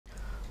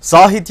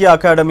సాహిత్య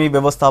అకాడమీ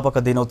వ్యవస్థాపక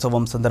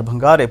దినోత్సవం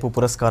సందర్భంగా రేపు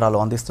పురస్కారాలు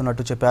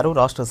అందిస్తున్నట్టు చెప్పారు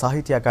రాష్ట్ర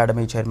సాహిత్య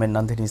అకాడమీ చైర్మన్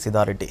నందిని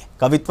సిద్ధారెడ్డి.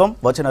 కవిత్వం,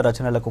 వచన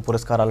రచనలకు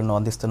పురస్కారాలను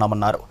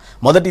అందిస్తున్నామన్నారు.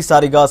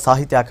 మొదటిసారిగా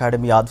సాహిత్య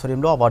అకాడమీ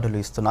ఆధ్వర్యంలో అవార్డులు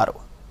ఇస్తున్నారు.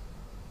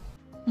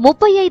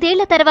 35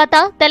 ఏళ్ల తర్వాత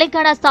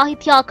తెలంగాణ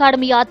సాహిత్య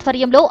అకాడమీ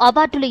ఆధ్వర్యంలో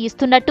అవార్డులు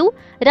ఇస్తున్నట్టు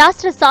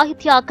రాష్ట్ర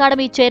సాహిత్య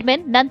అకాడమీ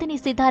చైర్మన్ నందిని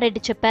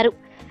సిద్ధారెడ్డి చెప్పారు.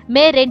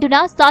 మే 2న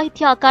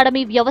సాహిత్య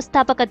అకాడమీ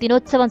వ్యవస్థాపక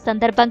దినోత్సవం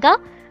సందర్భంగా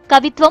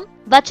కవిత్వం,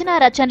 వచన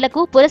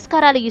రచనలకు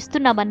పురస్కారాలు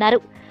ఇస్తున్నామన్నారు.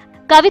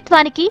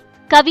 కవిత్వానికి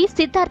కవి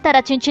సిద్ధార్థ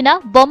రచించిన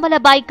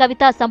బొమ్మలబాయి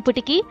కవితా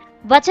సంపుటికి,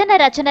 వచన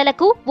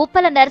రచనలకు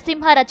ఉప్పల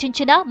నరసింహ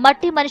రచించిన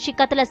మట్టి మనిషి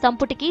కథల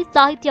సంపుటికి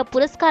సాహిత్య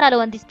పురస్కారాలు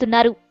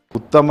అందిస్తున్నారు.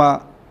 ఉత్తమ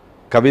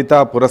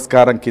కవితా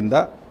పురస్కారం కింద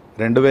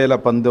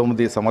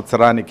 2019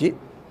 సంవత్సరానికి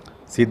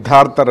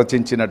సిద్ధార్థ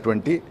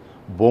రచించినటువంటి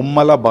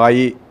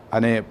బొమ్మలబాయి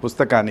అనే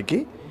పుస్తకానికి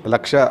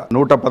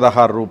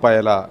 1,116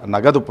 రూపాయల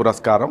నగదు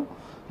పురస్కారం,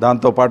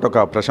 దాంతోపాటు ఒక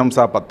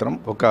ప్రశంసాపత్రం,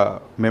 ఒక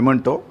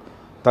మెమెంటో,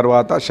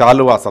 తర్వాత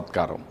శాలువా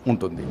సత్కారం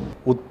ఉంటుంది.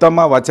 ఉత్తమ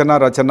వచన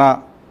రచన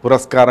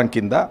పురస్కారం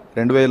కింద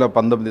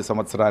 2019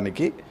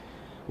 సంవత్సరానికి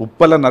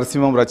ఉప్పల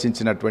నరసింహం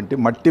రచించినటువంటి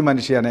మట్టి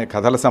మనిషి అనే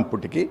కథల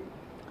సంపుటికి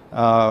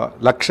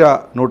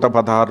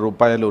 1,116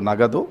 రూపాయలు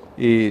నగదు,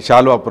 ఈ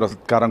శాలువా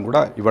పురస్కారం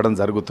కూడా ఇవ్వడం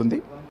జరుగుతుంది.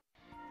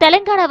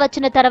 తెలంగాణ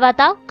వచ్చిన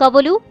తర్వాత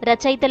కవులు,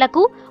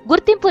 రచయితలకు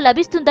గుర్తింపు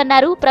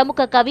లభిస్తుందన్నారు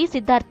ప్రముఖ కవి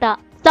సిద్ధార్థ.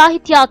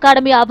 సాహిత్య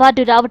అకాడమీ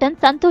అవార్డు రావడం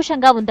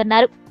సంతోషంగా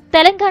ఉందన్నారు.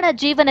 తెలంగాణ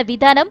జీవన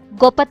విధానం,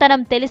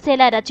 గొప్పతనం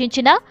తెలిసేలా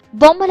రచించిన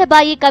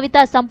బొమ్మలబాయి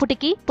కవితా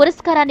సంపుటికి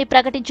పురస్కారాన్ని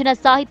ప్రకటించిన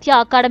సాహిత్య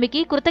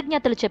అకాడమీకి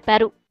కృతజ్ఞతలు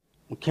చెప్పారు.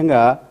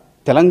 ముఖ్యంగా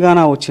తెలంగాణ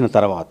వచ్చిన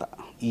తర్వాత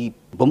ఈ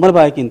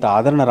బొమ్మలబాయికి ఇంత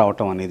ఆదరణ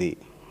రావటం అనేది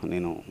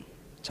నేను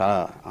చాలా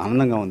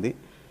ఆనందంగా ఉంది.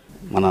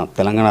 మన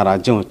తెలంగాణ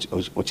రాజ్యం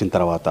వచ్చిన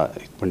తర్వాత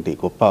ఇటువంటి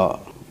గొప్ప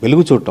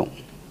వెలుగు చూడటం,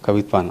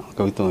 కవిత్వం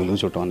వెలుగు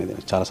చూడటం అనేది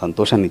చాలా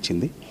సంతోషాన్ని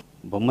ఇచ్చింది.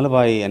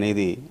 బొమ్మలబాయి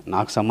అనేది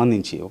నాకు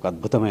సంబంధించి ఒక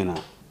అద్భుతమైన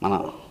మన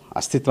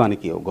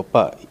అస్తిత్వానికి ఒక గొప్ప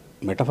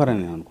మెటఫర్ అని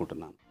నేను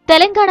అనుకుంటున్నాను.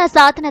 తెలంగాణ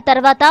సాధన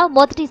తర్వాత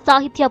మొదటి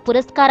సాహిత్య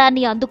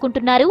పురస్కారాన్ని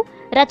అందుకుంటున్నారు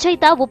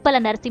రచయిత ఉప్పల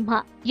నరసింహ.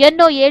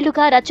 ఎన్నో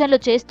ఏళ్లుగా రచనలు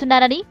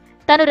చేస్తున్నారని,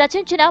 తను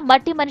రచించిన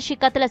మట్టి మనిషి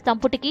కథల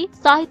సంపుటికి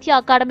సాహిత్య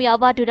అకాడమీ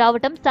అవార్డు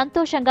రావటం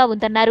సంతోషంగా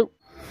ఉందన్నారు.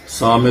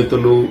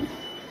 సామెతలు,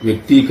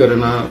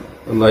 వ్యక్తీకరణ,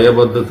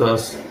 లయబద్ధత,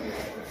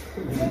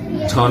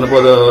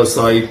 జానపద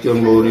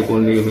సాహిత్యంలోని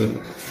కొన్ని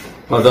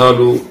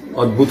పదాలు,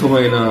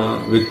 అద్భుతమైన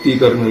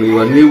వ్యక్తీకరణలు,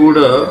 ఇవన్నీ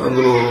కూడా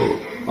అందులో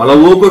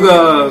అలవోకగా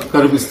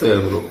కనిపిస్తాయి.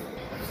 అందులో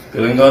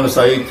తెలంగాణ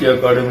సాహిత్య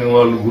అకాడమీ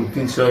వాళ్ళు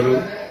గుర్తించారు,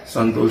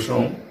 సంతోషం.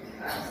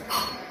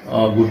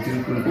 ఆ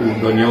గుర్తింపుకు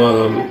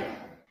ధన్యవాదాలు.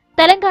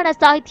 తెలంగాణ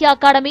సాహిత్య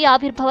అకాడమీ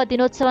ఆవిర్భావ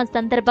దినోత్సవం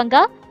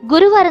సందర్భంగా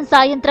గురువారం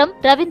సాయంత్రం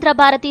రవీంద్ర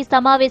భారతి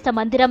సమావేశ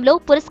మందిరంలో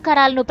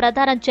పురస్కారాలను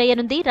ప్రదానం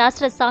చేయనుంది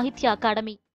రాష్ట్ర సాహిత్య అకాడమీ.